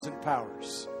and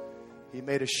powers. He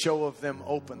made a show of them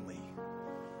openly,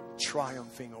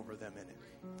 triumphing over them in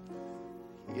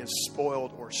it. He has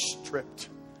spoiled or stripped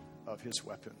of his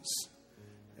weapons.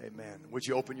 Amen. Would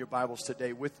you open your Bibles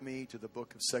today with me to the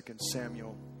book of 2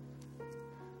 Samuel,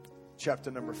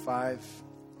 chapter number 5.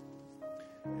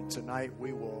 And tonight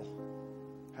we will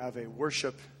have a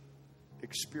worship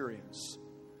experience.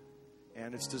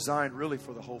 And it's designed really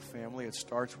for the whole family. It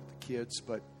starts with the kids,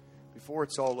 but before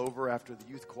it's all over, after the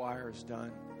youth choir is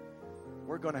done,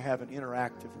 we're going to have an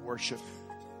interactive worship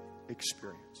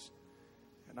experience.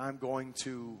 And I'm going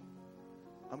to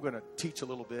teach a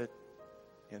little bit,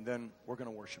 and then we're going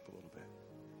to worship a little bit.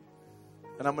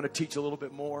 And I'm going to teach a little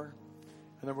bit more,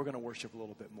 and then we're going to worship a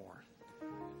little bit more.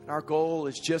 And our goal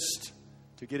is just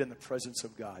to get in the presence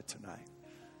of God tonight.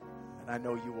 And I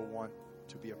know you will want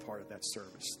to be a part of that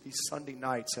service. These Sunday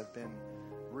nights have been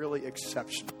really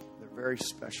exceptional. They're very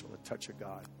special, the touch of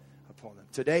God upon them.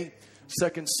 Today,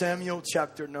 2 Samuel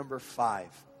chapter number 5.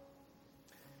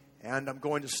 And I'm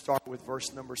going to start with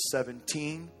verse number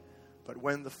 17. But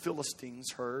when the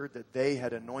Philistines heard that they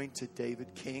had anointed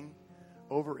David king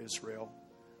over Israel,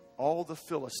 all the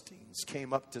Philistines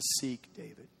came up to seek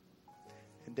David.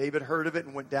 And David heard of it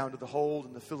and went down to the hold,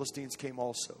 and the Philistines came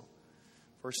also.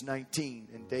 Verse 19,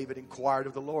 and David inquired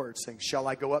of the Lord, saying, shall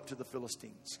I go up to the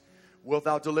Philistines? Wilt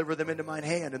thou deliver them into mine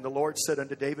hand? And the Lord said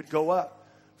unto David, go up,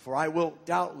 for I will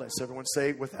doubtless, everyone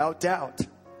say, without doubt,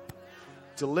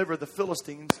 deliver the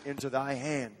Philistines into thy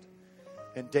hand.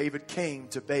 And David came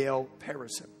to Baal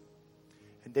Perazim.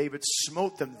 And David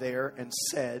smote them there and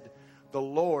said, the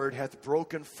Lord hath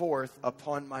broken forth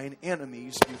upon mine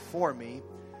enemies before me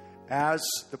as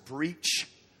the breach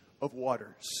of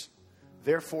waters.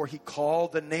 Therefore he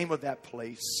called the name of that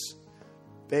place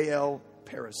Baal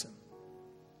Perazim.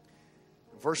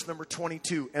 Verse number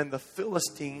 22, and the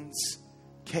Philistines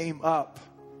came up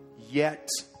yet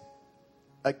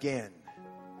again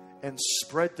and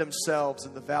spread themselves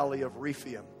in the valley of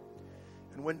Rephaim.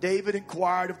 And when David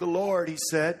inquired of the Lord, he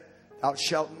said, thou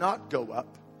shalt not go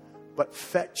up, but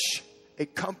fetch a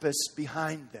compass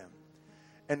behind them,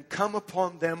 and come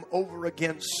upon them over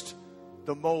against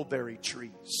the mulberry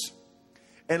trees.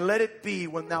 And let it be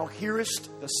when thou hearest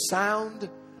the sound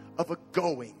of a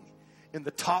going in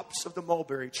the tops of the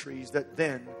mulberry trees, that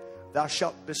then thou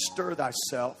shalt bestir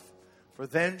thyself, for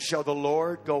then shall the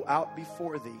Lord go out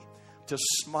before thee to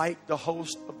smite the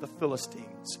host of the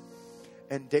Philistines.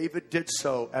 And David did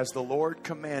so as the Lord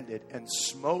commanded, and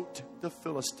smote the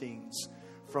Philistines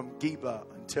from Geba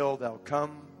until thou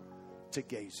come to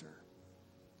Gazer.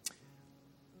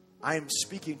 I am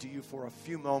speaking to you for a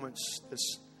few moments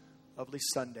this lovely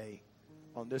Sunday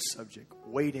on this subject,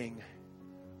 waiting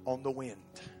on the wind.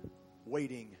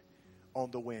 Waiting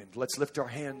on the wind. Let's lift our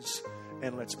hands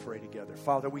and let's pray together.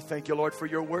 Father, we thank you, Lord, for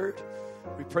your word.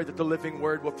 We pray that the living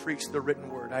word will preach the written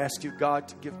word. I ask you, God,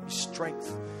 to give me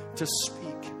strength to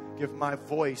speak. Give my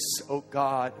voice, oh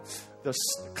God, the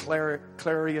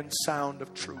clarion sound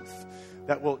of truth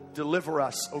that will deliver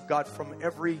us, oh God, from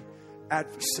every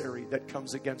adversary that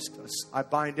comes against us. I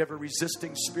bind every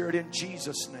resisting spirit in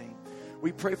Jesus' name.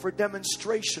 We pray for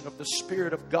demonstration of the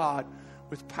Spirit of God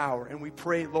with power. And we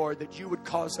pray, Lord, that you would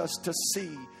cause us to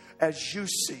see as you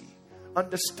see,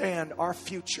 understand our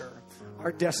future,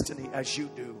 our destiny as you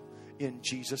do, in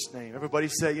Jesus' name. Everybody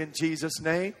say, in Jesus'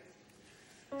 name.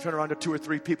 Turn around to 2 or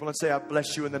 3 people and say, I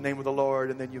bless you in the name of the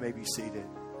Lord, and then you may be seated.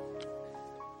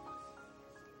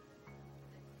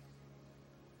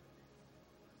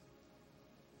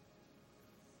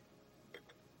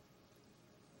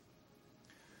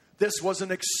 This was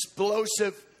an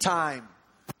explosive time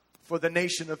for the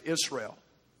nation of Israel.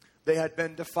 They had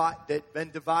been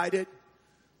divided,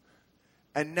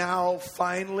 and now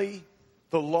finally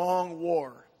the long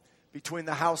war between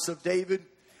the house of David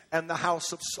and the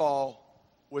house of Saul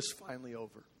was finally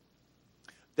over.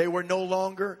 They were no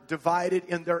longer divided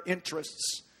in their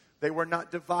interests. They were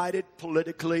not divided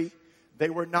politically. They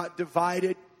were not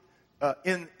divided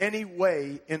in any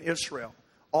way in Israel.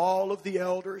 All of the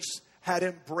elders had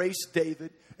embraced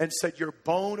David and said, you're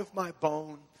bone of my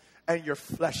bone and your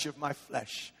flesh of my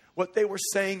flesh. What they were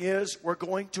saying is, we're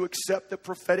going to accept the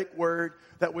prophetic word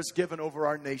that was given over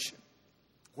our nation.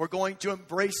 We're going to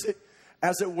embrace it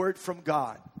as a word from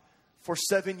God. For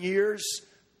 7 years,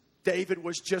 David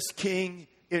was just king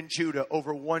in Judah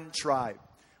over one tribe,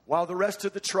 while the rest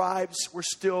of the tribes were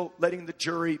still letting the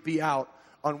jury be out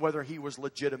on whether he was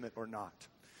legitimate or not.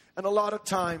 And a lot of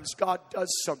times God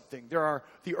does something. There are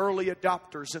the early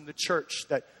adopters in the church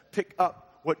that pick up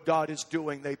what God is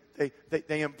doing.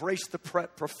 They embrace the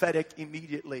prophetic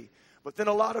immediately. But then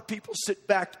a lot of people sit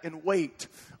back and wait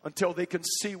until they can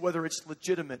see whether it's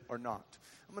legitimate or not.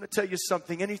 I'm going to tell you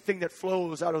something. Anything that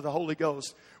flows out of the Holy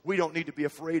Ghost, we don't need to be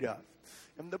afraid of.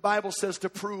 And the Bible says to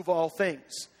prove all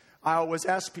things. I always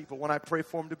ask people when I pray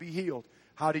for them to be healed,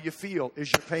 how do you feel?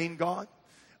 Is your pain gone?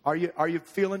 Are you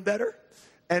feeling better?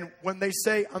 And when they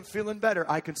say, I'm feeling better,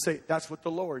 I can say, that's what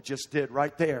the Lord just did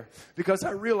right there. Because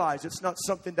I realize it's not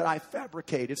something that I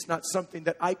fabricate. It's not something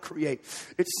that I create.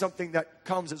 It's something that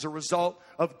comes as a result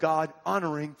of God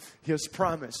honoring His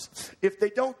promise. If they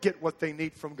don't get what they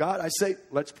need from God, I say,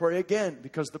 let's pray again,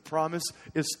 because the promise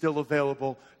is still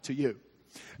available to you.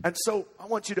 And so I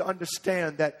want you to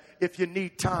understand that if you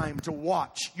need time to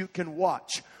watch, you can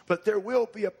watch. But there will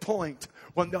be a point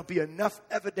when there'll be enough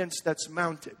evidence that's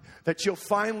mounted that you'll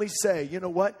finally say, you know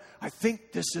what? I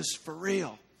think this is for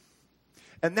real.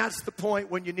 And that's the point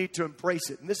when you need to embrace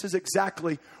it. And this is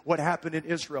exactly what happened in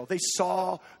Israel. They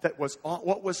saw that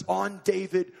what was on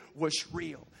David was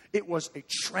real. It was a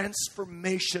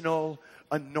transformational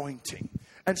anointing.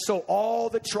 And so all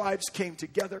the tribes came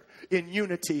together in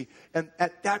unity. And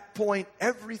at that point,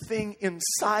 everything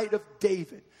inside of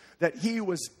David that he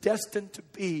was destined to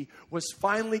be was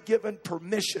finally given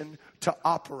permission to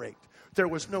operate. There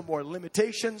was no more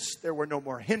limitations. There were no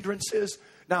more hindrances.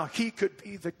 Now he could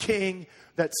be the king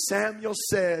that Samuel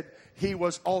said he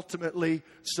was ultimately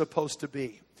supposed to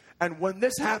be. And when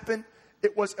this happened,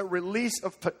 it was a release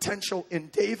of potential in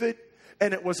David,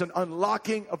 and it was an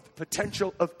unlocking of the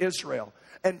potential of Israel.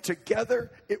 And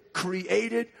together, it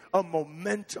created a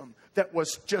momentum that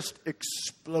was just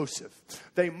explosive.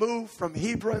 They moved from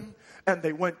Hebron, and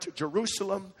they went to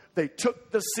Jerusalem. They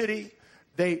took the city.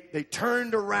 They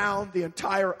turned around the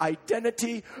entire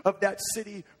identity of that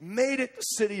city, made it the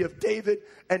city of David,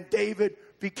 and David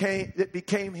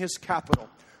became his capital.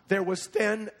 There was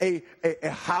then a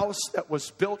house that was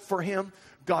built for him.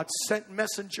 God sent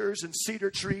messengers and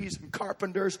cedar trees and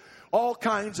carpenters, all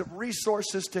kinds of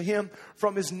resources to him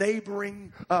from his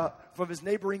neighboring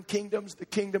kingdoms, the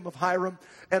kingdom of Hiram,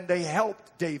 and they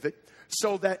helped David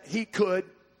so that he could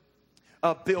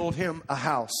build him a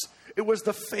house. It was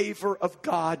the favor of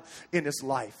God in his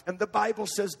life. And the Bible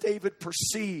says David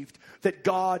perceived that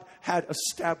God had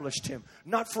established him,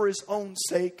 not for his own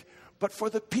sake, but for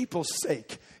the people's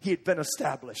sake. He had been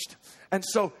established. And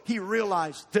so he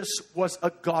realized this was a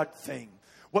God thing.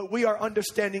 What we are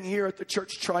understanding here at the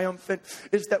Church Triumphant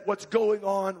is that what's going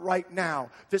on right now,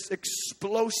 this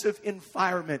explosive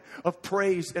environment of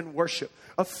praise and worship,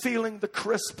 of feeling the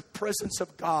crisp presence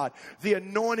of God, the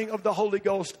anointing of the Holy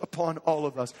Ghost upon all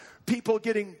of us, people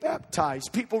getting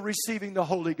baptized, people receiving the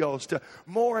Holy Ghost,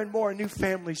 more and more new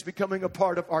families becoming a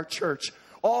part of our church.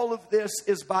 All of this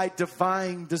is by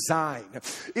divine design.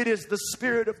 It is the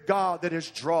Spirit of God that is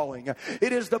drawing.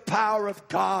 It is the power of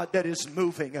God that is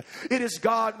moving. It is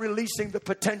God releasing the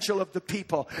potential of the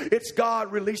people. It's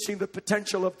God releasing the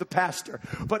potential of the pastor.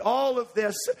 But all of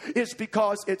this is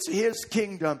because it's His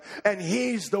kingdom, and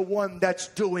He's the one that's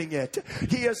doing it.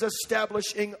 He is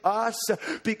establishing us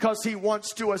because He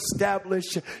wants to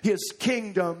establish His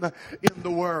kingdom in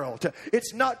the world.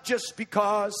 It's not just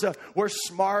because we're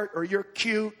smart or you're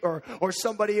cute or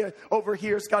somebody over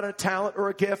here's got a talent or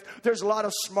a gift. There's a lot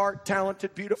of smart,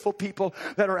 talented, beautiful people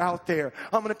that are out there.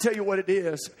 I'm going to tell you what it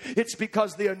is. It's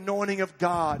because the anointing of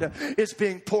God is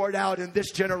being poured out in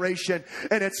this generation,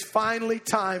 and it's finally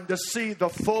time to see the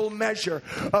full measure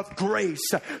of grace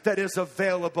that is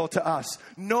available to us.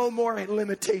 No more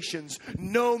limitations,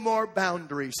 no more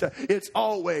boundaries. It's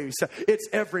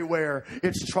everywhere.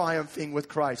 It's triumphing with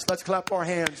Christ. Let's clap our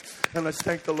hands and let's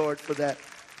thank the Lord for that.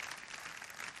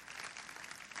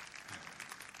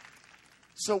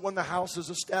 So when the house is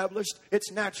established,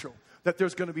 it's natural that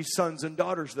there's going to be sons and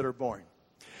daughters that are born.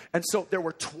 And so there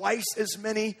were twice as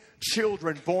many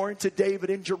children born to David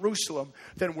in Jerusalem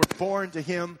than were born to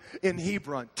him in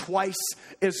Hebron. Twice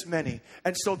as many.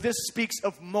 And so this speaks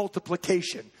of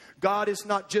multiplication. God is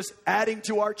not just adding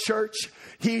to our church,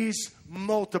 He's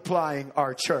multiplying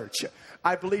our church.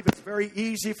 I believe it's very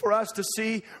easy for us to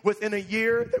see within a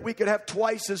year that we could have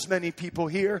twice as many people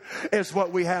here as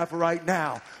what we have right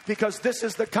now. Because this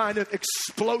is the kind of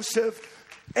explosive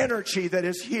energy that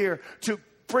is here to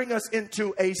bring us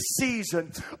into a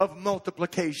season of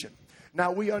multiplication.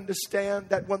 Now we understand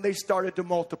that when they started to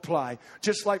multiply,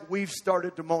 just like we've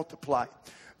started to multiply,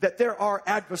 that there are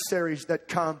adversaries that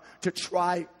come to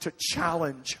try to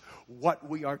challenge what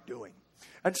we are doing.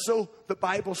 And so the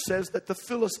Bible says that the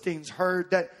Philistines heard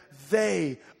that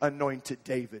they anointed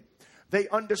David. They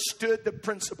understood the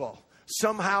principle.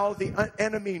 Somehow the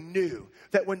enemy knew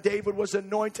that when David was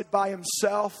anointed by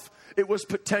himself, it was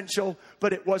potential,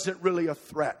 but it wasn't really a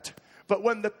threat. But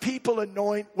when the people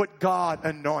anoint what God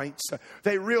anoints,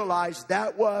 they realize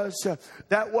that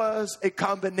was a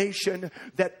combination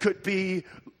that could be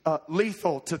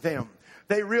lethal to them.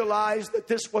 They realized that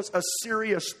this was a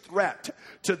serious threat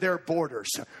to their borders.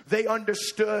 They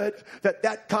understood that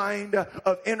that kind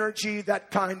of energy,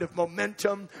 that kind of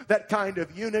momentum, that kind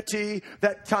of unity,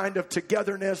 that kind of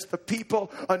togetherness, the people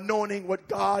anointing what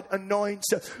God anoints,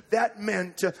 that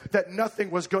meant that nothing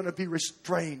was going to be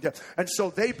restrained. And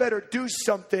so they better do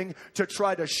something to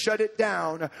try to shut it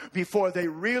down before they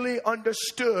really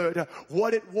understood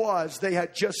what it was they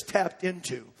had just tapped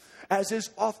into. As is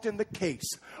often the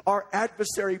case, our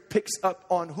adversary picks up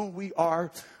on who we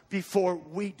are before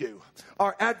we do.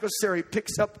 Our adversary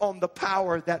picks up on the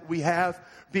power that we have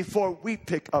before we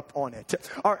pick up on it.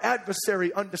 Our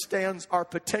adversary understands our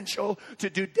potential to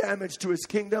do damage to his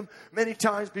kingdom many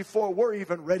times before we're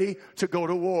even ready to go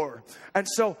to war. And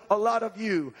so a lot of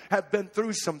you have been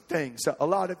through some things. A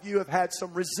lot of you have had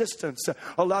some resistance.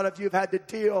 A lot of you have had to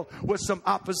deal with some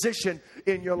opposition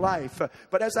in your life.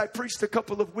 But as I preached a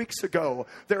couple of weeks ago,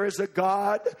 there is a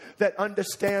God that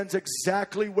understands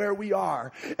exactly where we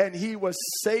are. And he was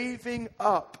saving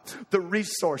up the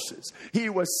resources. He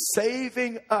was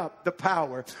saving up the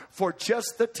power for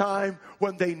just the time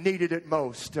when they needed it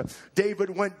most. David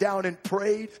went down and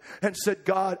prayed and said,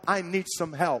 God, I need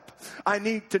some help. I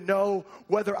need to know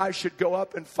whether I should go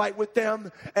up and fight with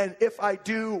them. And if I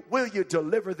do, will you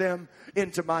deliver them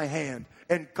into my hand?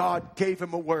 And God gave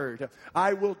him a word.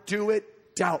 I will do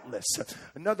it doubtless.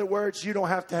 In other words, you don't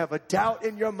have to have a doubt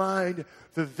in your mind.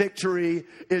 The victory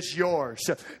is yours.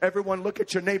 Everyone look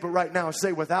at your neighbor right now and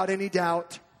say, without any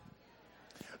doubt,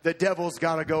 the devil's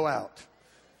got to go out.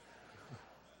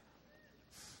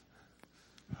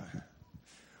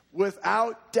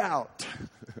 Without doubt,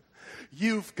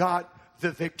 you've got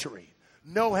the victory.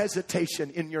 No hesitation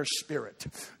in your spirit.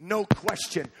 No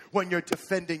question when you're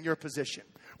defending your position.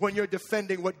 When you're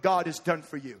defending what God has done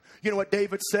for you. You know what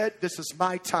David said? This is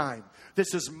my time.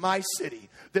 This is my city.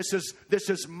 This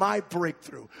is my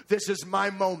breakthrough. This is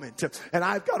my moment. And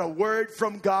I've got a word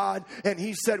from God. And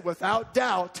he said, without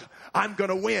doubt, I'm going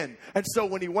to win. And so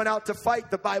when he went out to fight,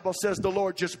 the Bible says the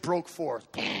Lord just broke forth.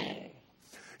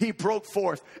 He broke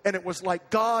forth. And it was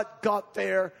like God got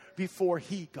there before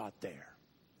he got there.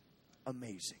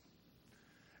 Amazing.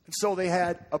 And so they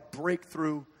had a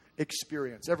breakthrough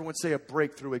experience. Everyone say a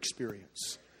breakthrough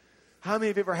experience. How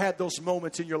many of you ever had those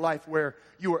moments in your life where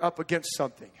you were up against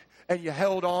something and you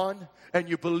held on and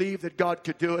you believed that God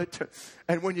could do it?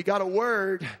 And when you got a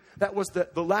word, that was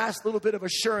the last little bit of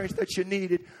assurance that you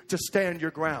needed to stand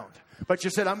your ground. But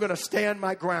you said, I'm going to stand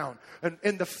my ground. And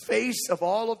in the face of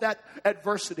all of that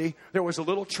adversity, there was a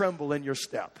little tremble in your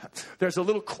step. There's a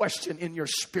little question in your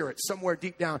spirit somewhere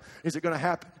deep down. Is it going to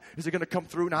happen? Is it going to come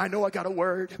through? Now, I know I got a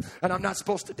word, and I'm not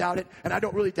supposed to doubt it, and I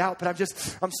don't really doubt, but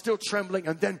I'm still trembling.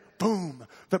 And then, boom,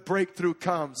 the breakthrough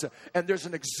comes, and there's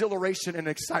an exhilaration and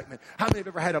excitement. How many have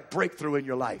ever had a breakthrough in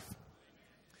your life?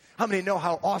 How many know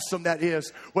how awesome that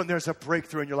is when there's a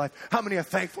breakthrough in your life? How many are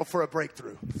thankful for a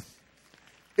breakthrough?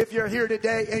 If you're here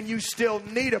today and you still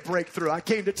need a breakthrough, I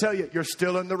came to tell you, you're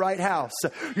still in the right house.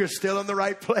 You're still in the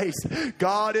right place.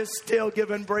 God is still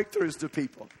giving breakthroughs to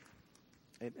people.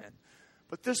 Amen.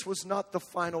 But this was not the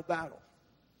final battle.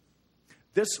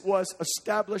 This was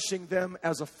establishing them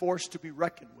as a force to be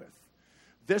reckoned with.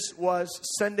 This was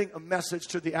sending a message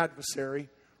to the adversary,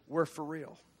 we're for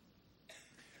real.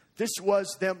 This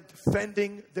was them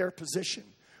defending their position.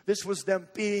 This was them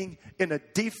being in a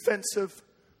defensive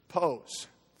pose.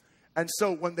 And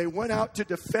so when they went out to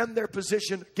defend their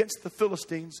position against the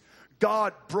Philistines,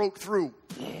 God broke through.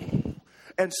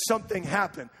 And something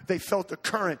happened. They felt a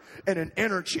current and an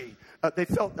energy. They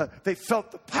felt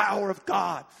the power of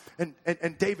God.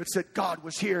 And David said, God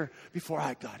was here before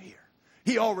I got here.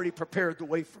 He already prepared the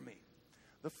way for me.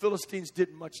 The Philistines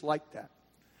didn't much like that.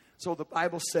 So the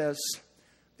Bible says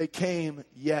they came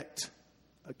yet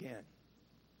again.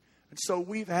 And so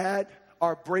we've had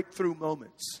our breakthrough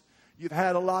moments. You've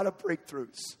had a lot of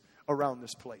breakthroughs around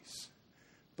this place.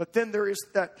 But then there is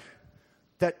that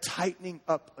tightening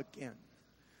up again.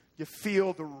 You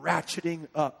feel the ratcheting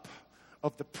up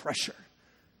of the pressure.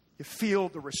 You feel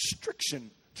the restriction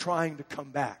trying to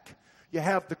come back. You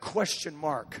have the question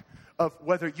mark of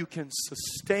whether you can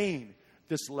sustain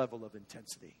this level of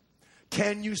intensity.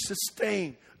 Can you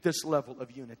sustain this level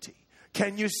of unity?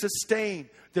 Can you sustain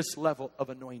this level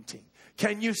of anointing?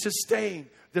 Can you sustain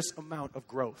this amount of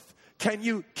growth? Can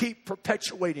you keep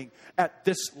perpetuating at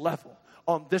this level,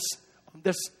 on this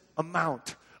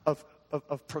amount of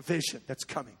provision that's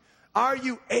coming? Are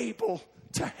you able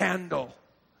to handle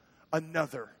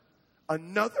another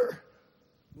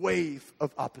wave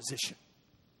of opposition.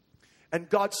 And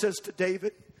God says to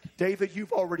David, David,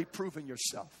 you've already proven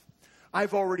yourself.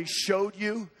 I've already showed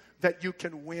you that you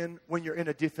can win when you're in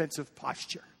a defensive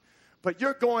posture. But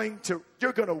you're going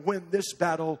to win this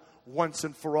battle once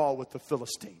and for all with the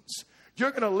Philistines.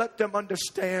 You're going to let them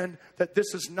understand that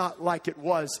this is not like it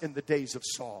was in the days of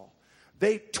Saul.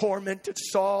 They tormented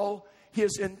Saul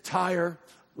his entire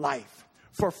life.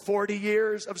 For 40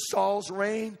 years of Saul's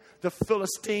reign, the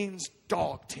Philistines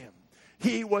dogged him.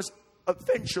 He was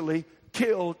eventually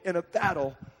killed in a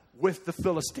battle with the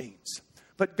Philistines.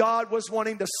 But God was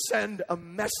wanting to send a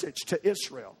message to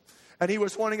Israel. And he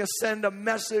was wanting to send a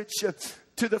message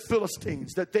to the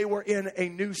Philistines that they were in a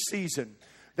new season.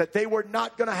 That they were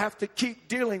not going to have to keep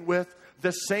dealing with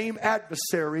the same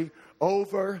adversary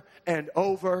over and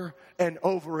over and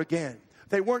over again.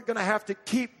 They weren't going to have to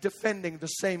keep defending the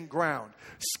same ground,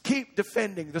 keep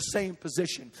defending the same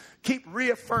position, keep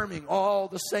reaffirming all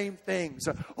the same things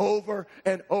over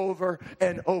and over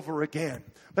and over again.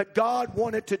 But God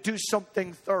wanted to do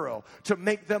something thorough to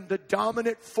make them the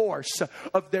dominant force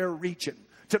of their region,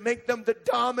 to make them the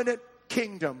dominant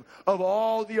kingdom of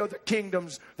all the other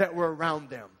kingdoms that were around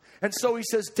them. And so he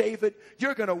says, David,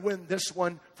 you're going to win this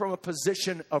one from a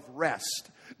position of rest,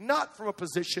 not from a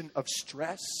position of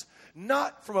stress,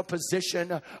 not from a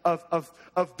position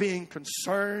of being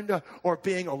concerned or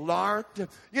being alarmed.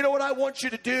 You know what I want you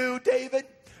to do, David?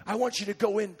 I want you to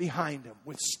go in behind him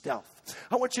with stealth.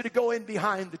 I want you to go in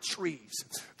behind the trees.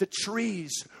 The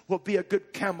trees will be a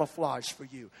good camouflage for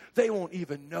you. They won't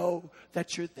even know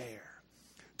that you're there.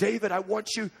 David, I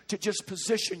want you to just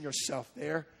position yourself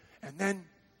there and then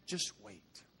just wait.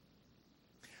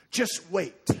 Just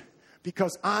wait,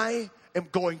 because I am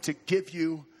going to give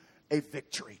you a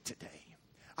victory today.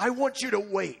 I want you to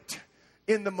wait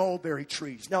in the mulberry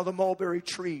trees. Now, the mulberry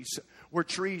trees were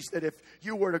trees that if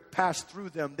you were to pass through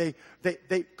them, they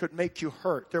could make you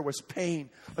hurt. There was pain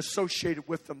associated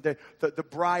with them. The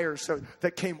briars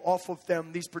that came off of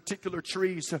them, these particular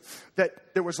trees,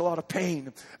 that there was a lot of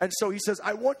pain. And so he says,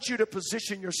 I want you to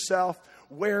position yourself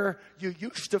where you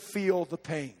used to feel the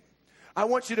pain. I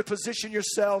want you to position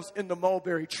yourselves in the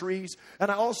mulberry trees.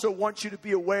 And I also want you to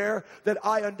be aware that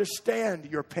I understand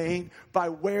your pain by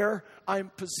where I'm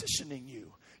positioning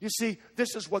you. You see,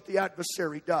 this is what the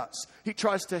adversary does. He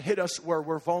tries to hit us where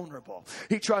we're vulnerable.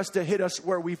 He tries to hit us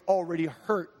where we've already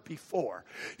hurt before.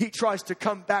 He tries to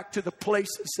come back to the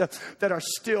places that are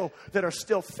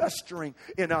still festering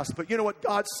in us. But you know what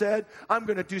God said? I'm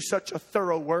going to do such a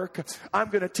thorough work. I'm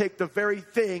going to take the very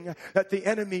thing that the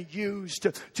enemy used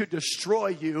to destroy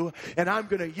you, and I'm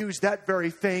going to use that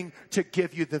very thing to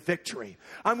give you the victory.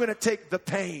 I'm going to take the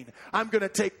pain. I'm going to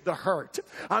take the hurt.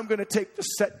 I'm going to take the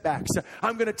setbacks.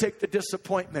 I'm going to take the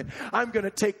disappointment. I'm going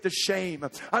to take the shame.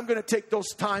 I'm going to take those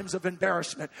times of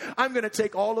embarrassment. I'm going to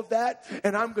take all of that,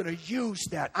 and I'm going to use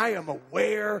that. I am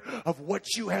aware of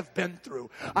what you have been through.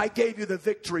 I gave you the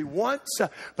victory once,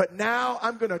 but now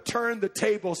I'm going to turn the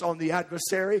tables on the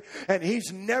adversary, and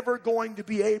he's never going to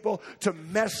be able to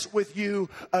mess with you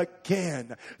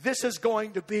again. This is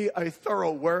going to be a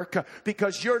thorough work,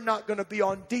 because you're not going to be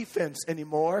on defense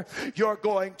anymore. You're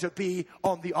going to be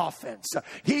on the offense.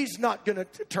 He's not going to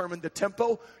determine the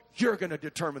tempo. You're going to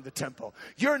determine the tempo.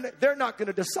 They're not going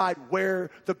to decide where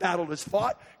the battle is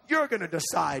fought. You're going to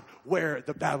decide where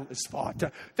the battle is fought.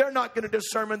 They're not going to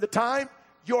determine the time.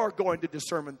 You're going to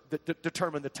determine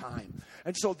the time.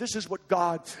 And so this is what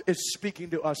God is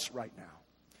speaking to us right now.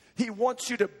 He wants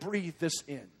you to breathe this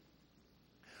in.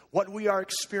 What we are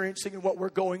experiencing and what we're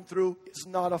going through is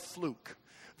not a fluke.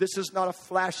 This is not a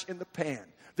flash in the pan.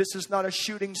 This is not a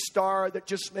shooting star that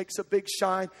just makes a big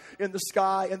shine in the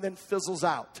sky and then fizzles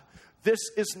out. This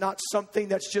is not something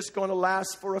that's just going to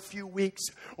last for a few weeks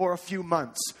or a few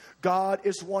months. God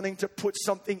is wanting to put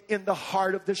something in the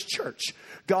heart of this church.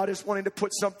 God is wanting to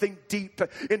put something deep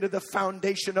into the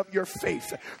foundation of your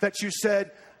faith, that you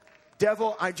said,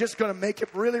 devil, I'm just going to make it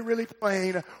really, really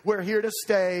plain. We're here to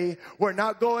stay. We're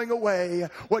not going away.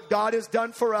 What God has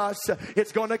done for us,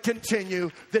 it's going to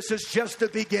continue. This is just the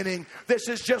beginning. This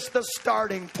is just the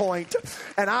starting point.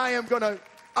 And I am going to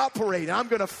operate. I'm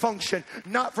going to function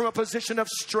not from a position of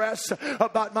stress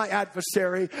about my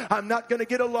adversary. I'm not going to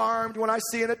get alarmed when I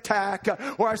see an attack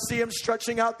or I see him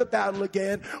stretching out the battle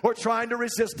again or trying to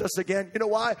resist us again. You know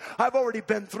why? I've already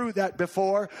been through that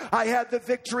before. I had the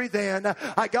victory then.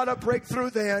 I got a breakthrough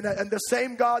then. And the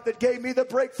same God that gave me the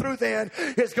breakthrough then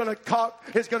is going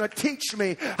to teach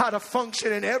me how to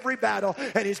function in every battle,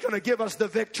 and he's going to give us the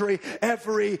victory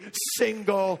every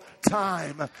single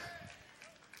time.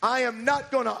 I am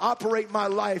not going to operate my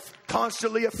life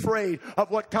constantly afraid of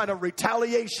what kind of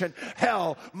retaliation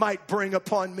hell might bring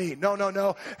upon me. No, no,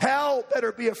 no. Hell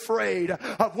better be afraid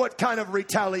of what kind of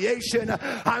retaliation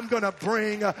I'm going to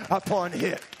bring upon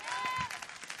it.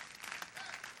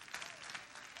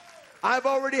 I've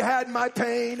already had my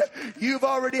pain. You've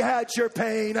already had your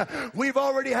pain. We've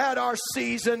already had our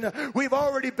season. We've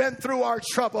already been through our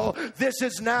trouble. This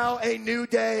is now a new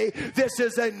day. This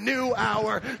is a new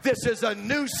hour. This is a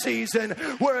new season.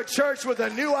 We're a church with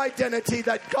a new identity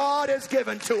that God has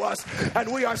given to us.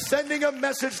 And we are sending a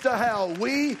message to hell.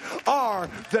 We are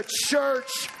the church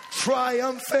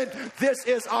triumphant. This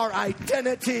is our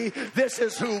identity. This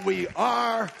is who we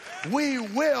are. We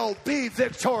will be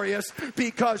victorious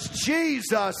because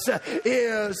Jesus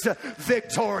is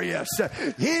victorious.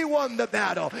 He won the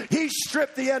battle. He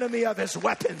stripped the enemy of his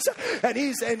weapons, and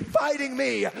he's inviting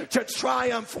me to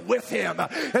triumph with him.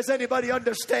 Does anybody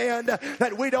understand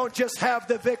that we don't just have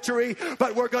the victory,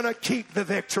 but we're going to keep the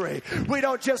victory? We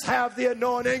don't just have the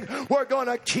anointing, we're going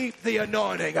to keep the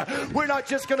anointing. We're not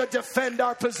just going to defend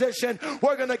our position,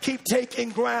 we're going to keep taking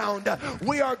ground.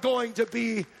 We are going to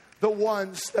be the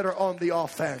ones that are on the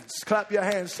offense. Clap your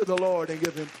hands to the Lord and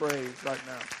give him praise right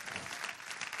now.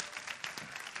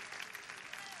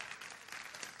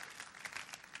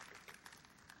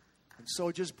 And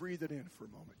so just breathe it in for a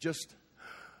moment. Just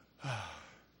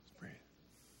breathe.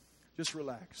 Just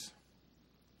relax.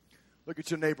 Look at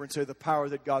your neighbor and say, the power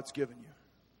that God's given you,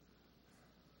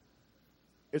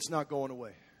 it's not going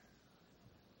away.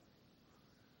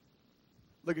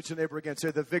 Look at your neighbor again.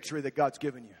 Say, the victory that God's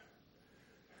given you,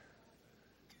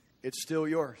 it's still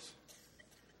yours.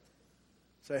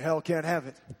 Say, hell can't have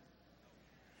it.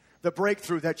 The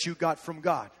breakthrough that you got from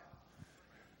God,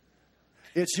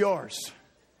 it's yours.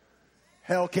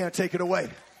 Hell can't take it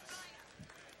away.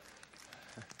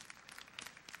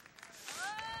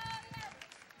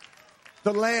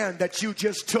 The land that you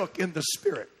just took in the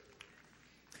Spirit,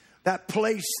 that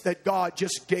place that God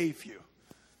just gave you,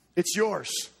 it's yours.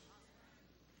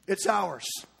 It's ours.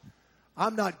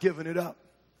 I'm not giving it up.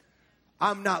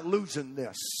 I'm not losing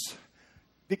this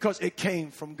because it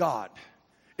came from God.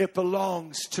 It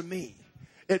belongs to me.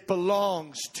 It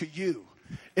belongs to you.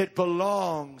 It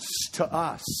belongs to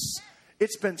us.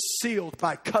 It's been sealed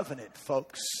by covenant,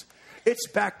 folks. It's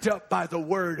backed up by the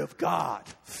Word of God.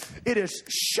 It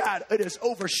is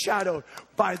overshadowed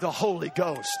by the Holy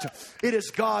Ghost. It is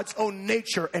God's own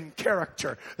nature and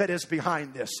character that is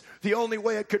behind this. The only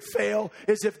way it could fail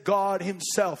is if God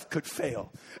himself could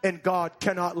fail. And God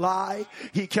cannot lie,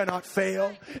 he cannot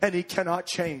fail, and he cannot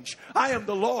change. I am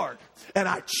the Lord, and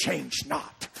I change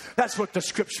not. That's what the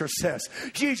scripture says.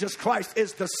 Jesus Christ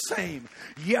is the same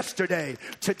yesterday,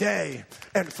 today,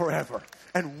 and forever.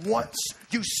 And once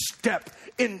you step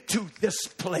into this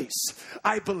place,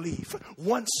 I believe,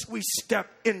 once we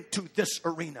step into this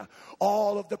arena,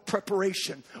 all of the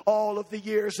preparation, all of the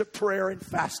years of prayer and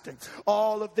fasting,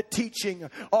 all of the teaching,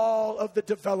 all of the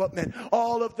development,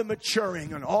 all of the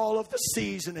maturing, and all of the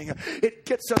seasoning, it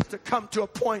gets us to come to a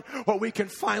point where we can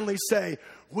finally say,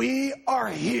 we are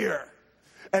here.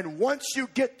 And once you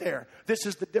get there, this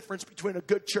is the difference between a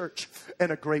good church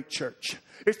and a great church.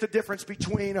 It's the difference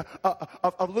between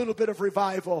a little bit of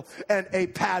revival and a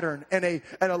pattern and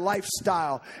a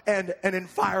lifestyle and an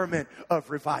environment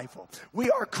of revival. We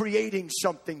are creating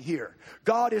something here.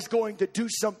 God is going to do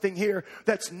something here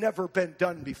that's never been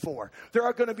done before. There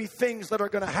are going to be things that are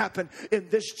going to happen in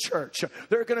this church.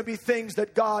 There are going to be things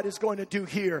that God is going to do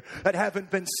here that haven't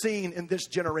been seen in this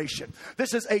generation.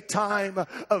 This is a time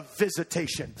of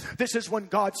visitation. This is when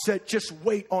God said, just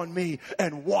wait on me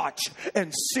and watch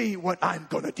and see what I'm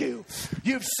going to do.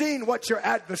 You've seen what your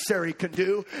adversary can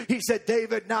do. He said,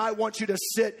 David, now I want you to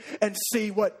sit and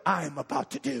see what I'm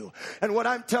about to do. And what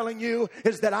I'm telling you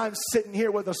is that I'm sitting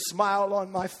here with a smile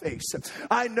on my face.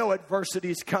 I know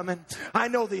adversity is coming. I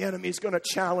know the enemy is going to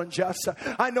challenge us.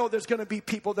 I know there's going to be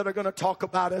people that are going to talk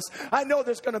about us. I know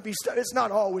there's going to be stuff. It's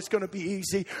not always going to be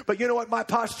easy. But you know what my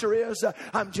posture is?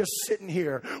 I'm just sitting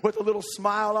here with a little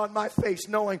smile on my face,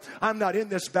 knowing I'm not in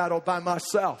this battle by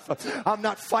myself. I'm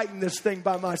not fighting this thing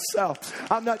by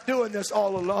myself. I'm not doing this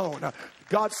all alone.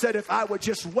 God said if I would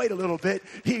just wait a little bit,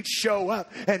 he'd show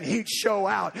up and he'd show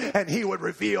out and he would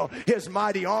reveal his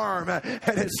mighty arm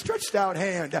and his stretched out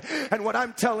hand. And what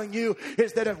I'm telling you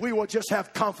is that if we will just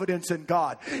have confidence in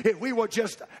God, if we will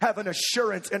just have an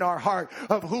assurance in our heart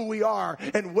of who we are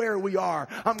and where we are,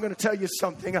 I'm going to tell you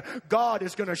something. God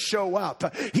is going to show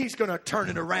up. He's going to turn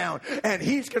it around and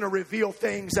he's going to reveal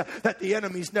things that the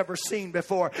enemy's never seen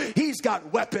before. He's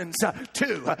got weapons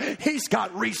too. He's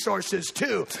got resources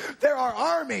too. There are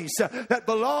armies that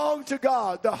belong to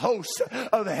God, the hosts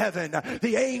of heaven,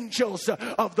 the angels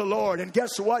of the Lord. And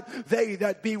guess what? They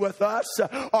that be with us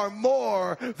are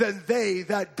more than they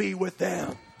that be with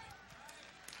them.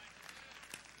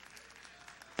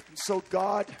 And so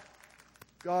God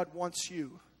wants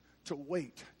you to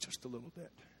wait just a little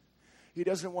bit. He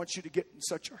doesn't want you to get in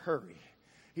such a hurry.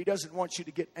 He doesn't want you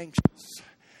to get anxious.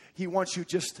 He wants you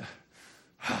just to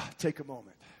take a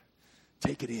moment.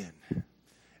 Take it in.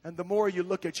 And the more you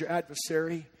look at your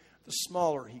adversary, the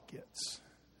smaller he gets.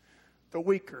 The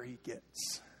weaker he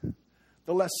gets.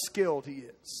 The less skilled he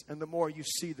is. And the more you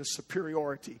see the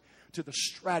superiority to the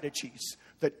strategies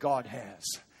that God has.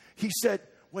 He said,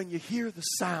 when you hear the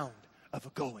sound of a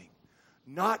going,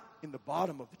 not in the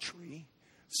bottom of the tree,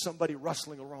 somebody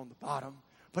rustling around the bottom,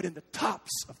 but in the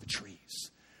tops of the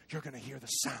trees, you're going to hear the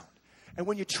sound. And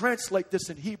when you translate this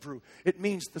in Hebrew, it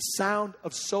means the sound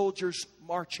of soldiers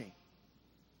marching.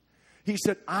 He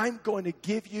said, I'm going to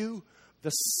give you the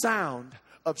sound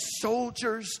of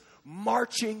soldiers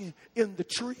marching in the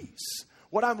trees.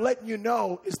 What I'm letting you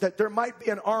know is that there might be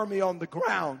an army on the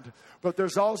ground, but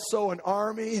there's also an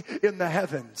army in the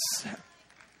heavens.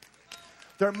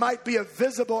 There might be a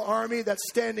visible army that's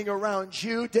standing around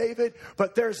you, David,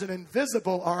 but there's an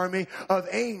invisible army of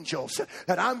angels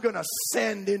that I'm going to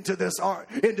send into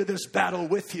this battle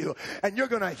with you. And you're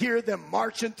going to hear them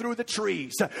marching through the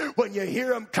trees. When you hear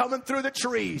them coming through the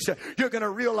trees, you're going to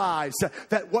realize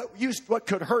that what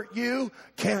could hurt you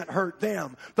can't hurt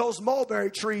them. Those mulberry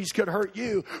trees could hurt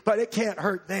you, but it can't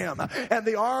hurt them. And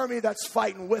the army that's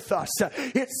fighting with us,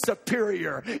 it's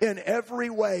superior in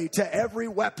every way to every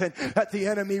weapon that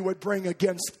the enemy would bring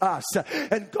against us.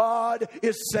 And God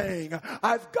is saying,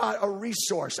 I've got a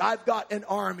resource. I've got an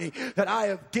army that I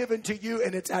have given to you,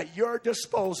 and it's at your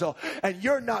disposal. And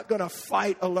you're not going to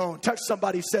fight alone. Touch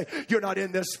somebody, say, you're not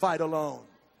in this fight alone.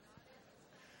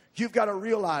 You've got to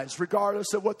realize,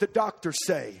 regardless of what the doctors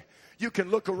say, you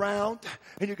can look around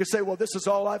and you can say, well, this is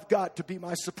all I've got to be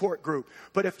my support group.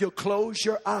 But if you'll close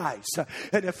your eyes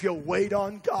and if you'll wait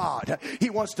on God,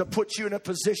 He wants to put you in a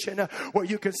position where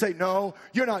you can say, no,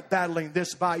 you're not battling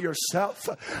this by yourself.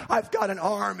 I've got an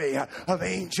army of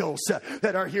angels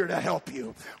that are here to help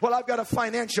you. Well, I've got a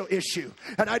financial issue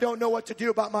and I don't know what to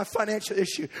do about my financial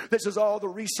issue. This is all the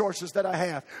resources that I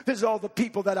have. This is all the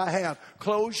people that I have.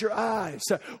 Close your eyes.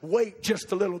 Wait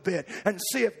just a little bit and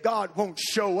see if God won't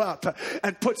show up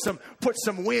and put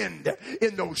some wind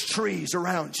in those trees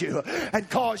around you and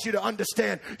cause you to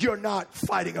understand you're not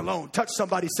fighting alone. Touch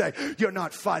somebody, say, you're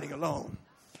not fighting alone.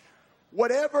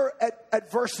 Whatever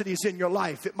adversities in your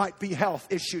life, it might be health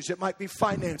issues, it might be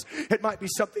finance, it might be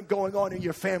something going on in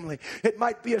your family, it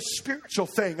might be a spiritual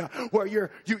thing where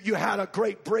you had a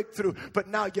great breakthrough, but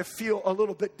now you feel a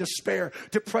little bit despair.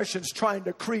 Depression's trying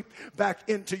to creep back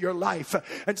into your life,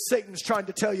 and Satan's trying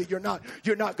to tell you you're not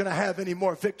going to have any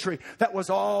more victory. That was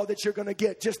all that you're going to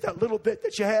get. Just that little bit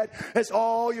that you had is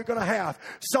all you're going to have.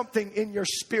 Something in your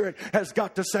spirit has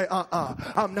got to say,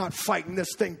 I'm not fighting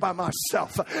this thing by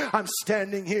myself. I'm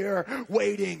standing here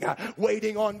waiting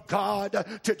on God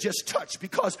to just touch,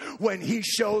 because when He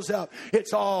shows up,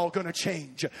 it's all going to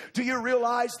change. Do you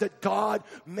realize that God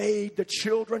made the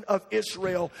children of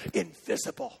Israel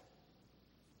invisible?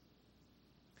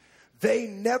 They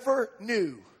never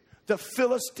knew. The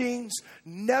Philistines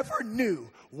never knew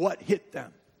what hit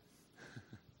them.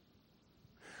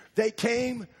 They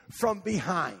came from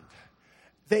behind.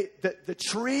 The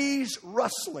trees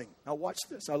rustling. Now watch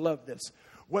this. I love this.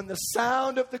 When the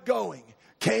sound of the going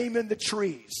came in the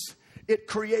trees, it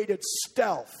created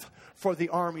stealth for the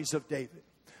armies of David.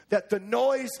 That the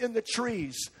noise in the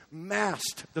trees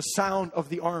masked the sound of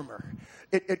the armor.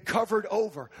 It covered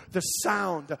over the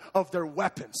sound of their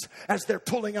weapons as they're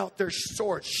pulling out their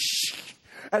swords,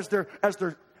 as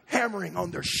they're hammering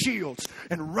on their shields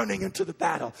and running into the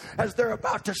battle. As they're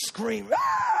about to scream,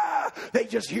 they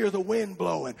just hear the wind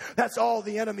blowing. That's all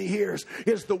the enemy hears,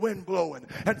 is the wind blowing.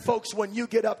 And folks, when you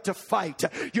get up to fight,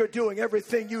 you're doing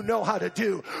everything you know how to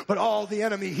do, but all the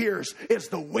enemy hears is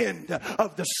the wind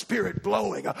of the Spirit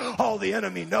blowing. All the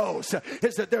enemy knows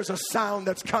is that there's a sound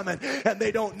that's coming, and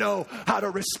they don't know how to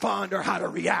respond or how to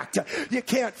react. You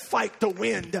can't fight the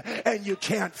wind, and you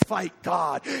can't fight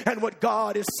God. And what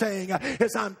God is saying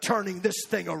is, I'm turning this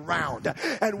thing around.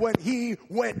 And when He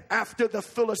went after the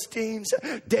Philistines,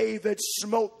 David David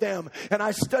smote them. And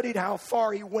I studied how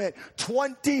far he went.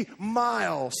 20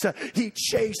 miles. He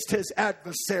chased his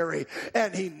adversary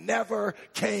and he never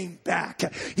came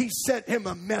back. He sent him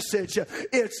a message.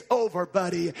 It's over,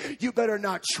 buddy. You better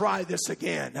not try this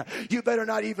again. You better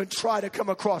not even try to come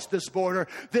across this border.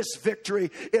 This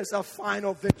victory is a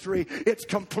final victory. It's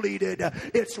completed.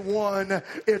 It's won.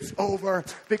 It's over,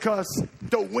 because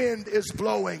the wind is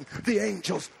blowing. The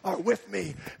angels are with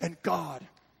me, and God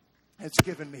has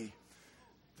given me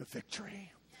the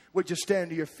victory. Would you stand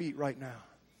to your feet right now?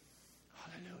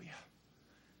 Hallelujah.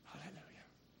 Hallelujah.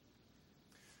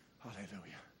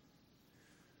 Hallelujah.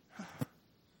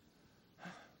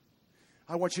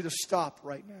 I want you to stop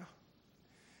right now.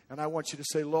 And I want you to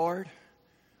say, Lord,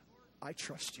 I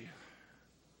trust you.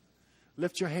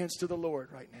 Lift your hands to the Lord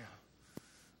right now.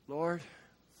 Lord,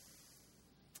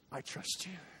 I trust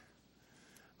you.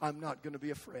 I'm not going to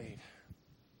be afraid.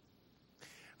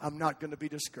 I'm not going to be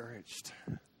discouraged.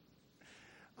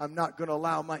 I'm not going to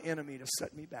allow my enemy to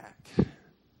set me back.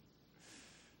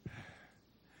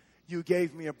 You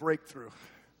gave me a breakthrough.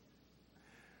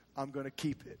 I'm going to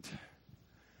keep it.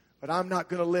 But I'm not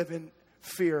going to live in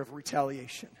fear of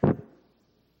retaliation.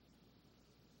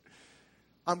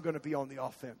 I'm going to be on the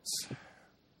offense.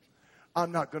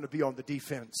 I'm not going to be on the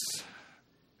defense.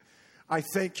 I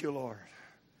thank you, Lord,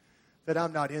 that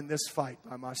I'm not in this fight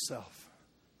by myself.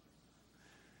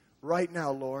 Right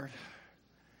now, Lord,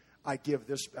 I give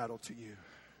this battle to you.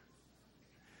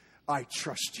 I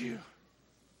trust you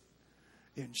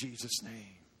in Jesus'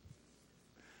 name.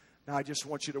 Now, I just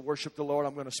want you to worship the Lord.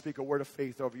 I'm going to speak a word of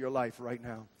faith over your life right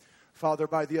now. Father,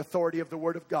 by the authority of the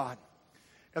Word of God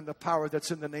and the power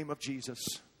that's in the name of Jesus,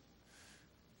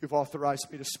 you've authorized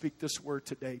me to speak this word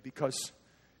today, because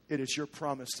it is your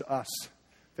promise to us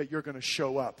that you're going to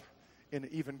show up in an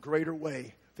even greater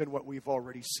way than what we've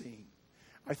already seen.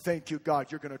 I thank you,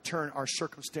 God, you're going to turn our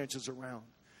circumstances around.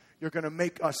 You're going to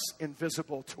make us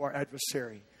invisible to our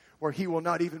adversary, where he will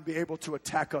not even be able to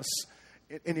attack us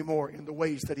anymore in the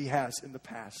ways that he has in the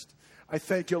past. I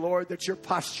thank you, Lord, that you're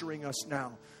posturing us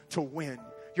now to win.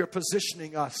 You're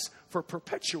positioning us for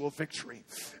perpetual victory.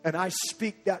 And I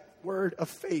speak that word of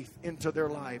faith into their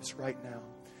lives right now.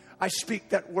 I speak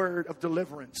that word of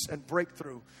deliverance and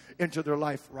breakthrough into their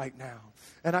life right now.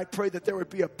 And I pray that there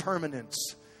would be a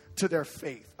permanence to their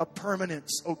faith, a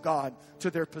permanence, oh God, to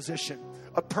their position,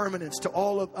 a permanence to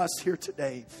all of us here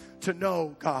today to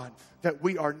know, God, that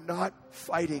we are not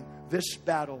fighting this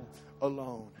battle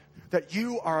alone, that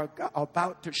you are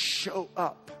about to show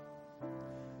up.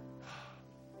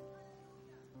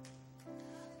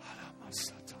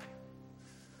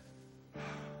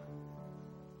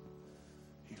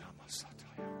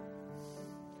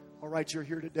 All right, you're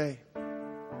here today.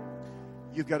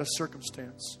 You've got a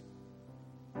circumstance.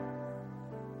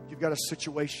 You've got a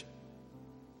situation.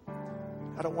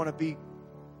 I don't want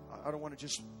to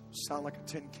just sound like a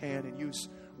tin can and use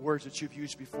words that you've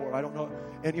used before. I don't know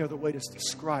any other way to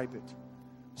describe it.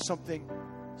 Something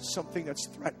that's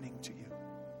threatening to you.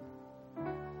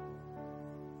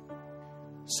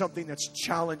 Something that's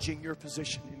challenging your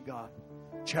position in God.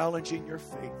 Challenging your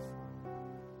faith.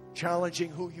 Challenging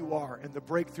who you are and the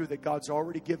breakthrough that God's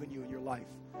already given you in your life.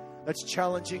 That's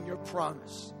challenging your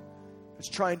promise. It's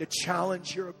trying to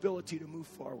challenge your ability to move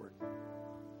forward.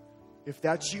 If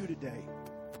that's you today,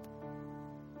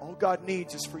 all God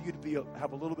needs is for you to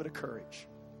have a little bit of courage.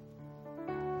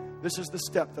 This is the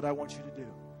step that I want you to do.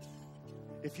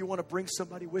 If you want to bring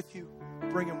somebody with you,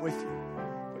 bring them with you.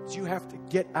 But you have to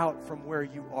get out from where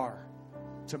you are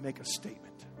to make a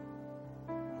statement.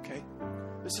 Okay?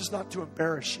 This is not to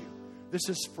embarrass you. This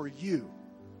is for you.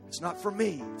 It's not for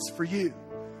me. It's for you.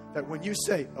 That when you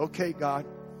say, okay, God,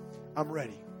 I'm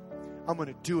ready. I'm going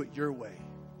to do it your way.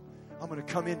 I'm going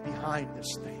to come in behind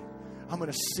this thing. I'm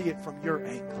going to see it from your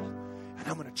angle. And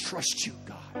I'm going to trust you,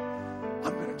 God.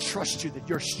 I'm going to trust you that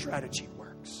your strategy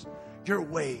works. Your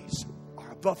ways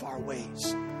are above our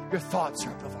ways. Your thoughts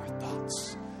are above our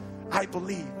thoughts. I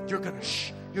believe you're going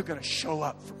to show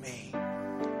up for me.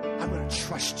 I'm going to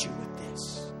trust you with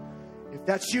this. If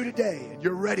that's you today and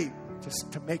you're ready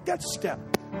to make that step,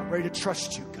 I'm ready to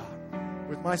trust you, God,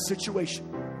 with my situation.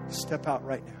 Step out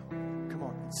right now. Come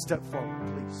on, step forward,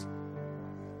 please.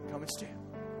 Come and stand.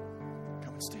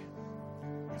 Come and stand.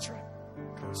 That's right.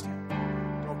 Come and stand.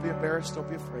 Don't be embarrassed. Don't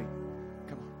be afraid.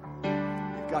 Come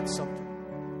on. You've got something.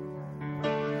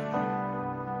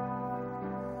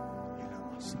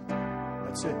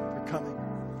 That's it. You're coming.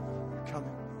 You're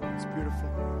coming. It's beautiful.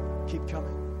 Keep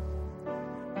coming.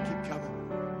 Keep coming.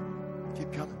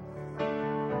 Keep coming.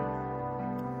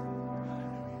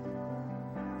 Hallelujah.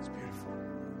 It's beautiful.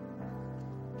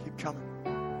 Keep coming.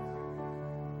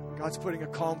 God's putting a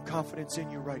calm confidence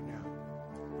in you right now.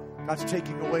 God's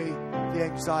taking away the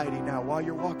anxiety now while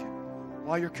you're walking,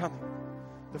 while you're coming.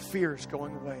 The fear is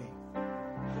going away.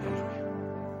 Hallelujah.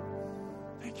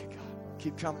 Thank you, God.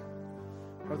 Keep coming.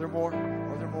 Are there more?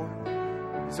 Are there more?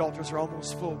 These altars are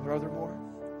almost full, but are there more?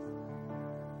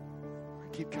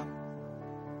 Keep coming.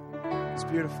 It's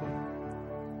beautiful.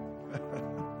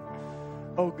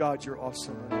 Oh, God, you're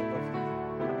awesome, and I love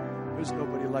you. There's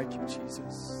nobody like you,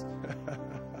 Jesus.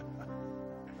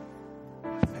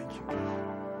 Thank you, God.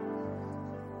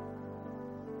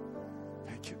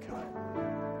 Thank you, God.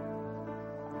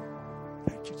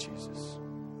 Thank you, Jesus.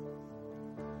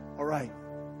 All right.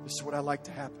 This is what I like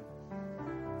to happen.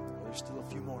 Well, there's still a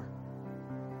few more.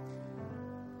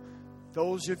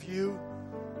 Those of you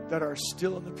that are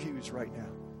still in the pews right now,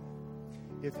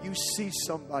 if you see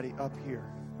somebody up here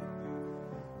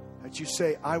that you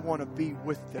say, I want to be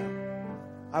with them,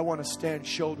 I want to stand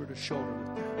shoulder to shoulder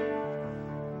with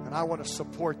them, and I want to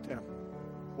support them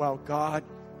while God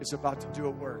is about to do a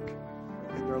work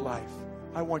in their life,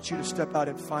 I want you to step out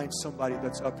and find somebody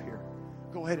that's up here.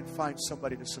 Go ahead and find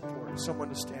somebody to support, someone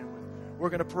to stand with. We're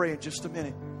going to pray in just a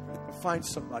minute, but find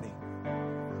somebody.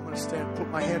 I'm going to stand, put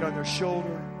my hand on their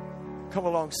shoulder, come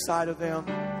alongside of them.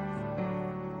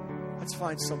 Let's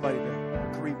find somebody to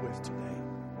agree with today.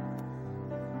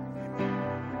 Amen.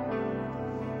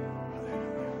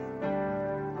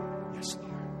 Hallelujah. Yes,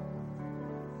 Lord.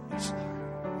 Yes, Lord.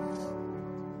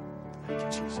 Thank you,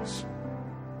 Jesus.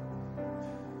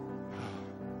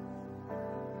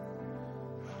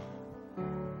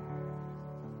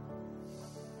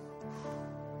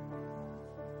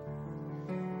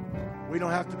 We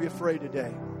don't have to be afraid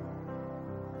today.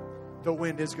 The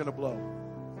wind is going to blow.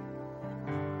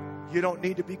 You don't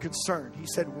need to be concerned. He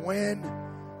said, when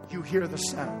you hear the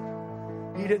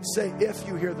sound. He didn't say if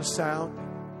you hear the sound.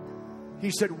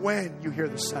 He said, when you hear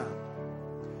the sound.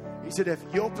 He said, if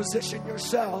you'll position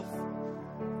yourself,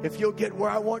 if you'll get where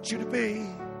I want you to be,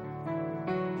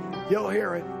 you'll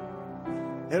hear it.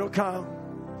 It'll come.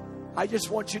 I just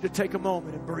want you to take a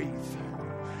moment and breathe.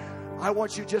 I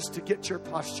want you just to get your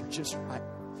posture just right.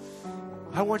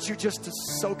 I want you just to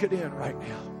soak it in right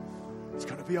now. It's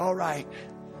going to be all right.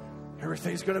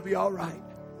 Everything's going to be all right.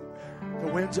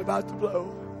 The wind's about to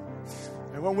blow.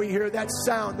 And when we hear that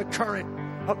sound, the current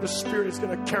of the Spirit is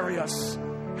going to carry us.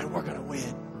 And we're going to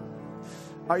win.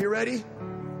 Are you ready?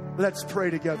 Let's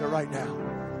pray together right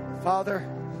now. Father,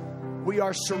 we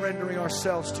are surrendering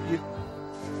ourselves to you.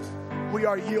 We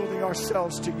are yielding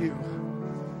ourselves to you.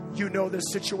 You know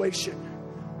this situation,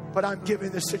 but I'm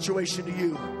giving this situation to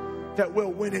you, that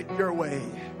we'll win it your way,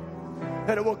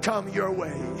 that it will come your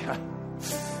way,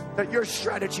 that your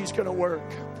strategy is going to work,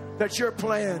 that your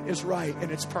plan is right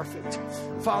and it's perfect.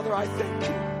 Father, I thank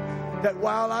you that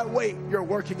while I wait, you're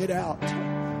working it out,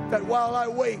 that while I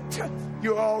wait,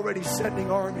 you're already sending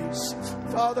armies.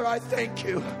 Father, I thank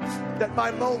you that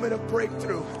my moment of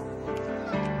breakthrough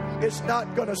is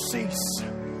not going to cease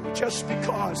just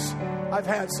because I've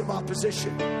had some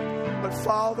opposition. But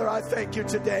Father, I thank you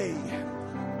today.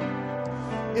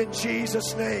 In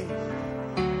Jesus' name.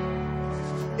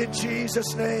 In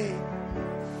Jesus' name.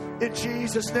 In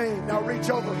Jesus' name. Now reach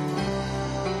over.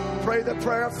 Pray the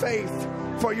prayer of faith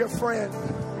for your friend,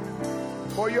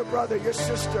 for your brother, your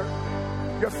sister,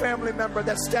 your family member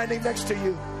that's standing next to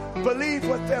you. Believe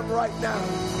with them right now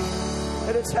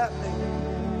that it's happening.